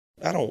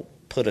I don't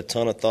put a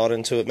ton of thought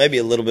into it. Maybe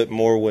a little bit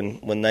more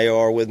when they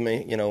are with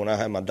me, when I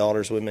have my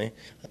daughters with me.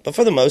 But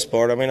for the most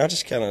part, I mean, I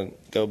just kind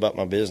of go about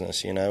my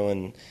business,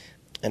 and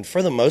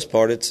for the most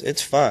part,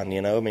 it's fun,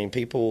 I mean,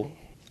 people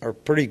are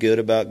pretty good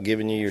about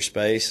giving you your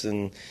space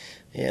and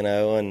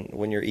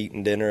when you're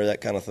eating dinner,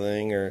 that kind of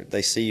thing, or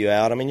they see you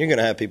out. I mean, you're going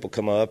to have people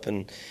come up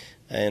and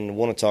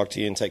want to talk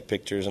to you and take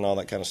pictures and all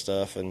that kind of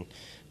stuff, and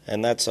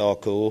that's all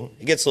cool.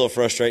 It gets a little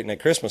frustrating at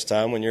Christmas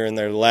time when you're in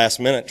there last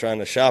minute trying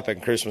to shop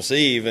at Christmas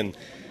Eve and,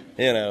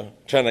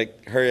 trying to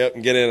hurry up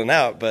and get in and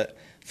out. But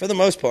for the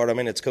most part, I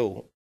mean, it's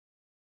cool.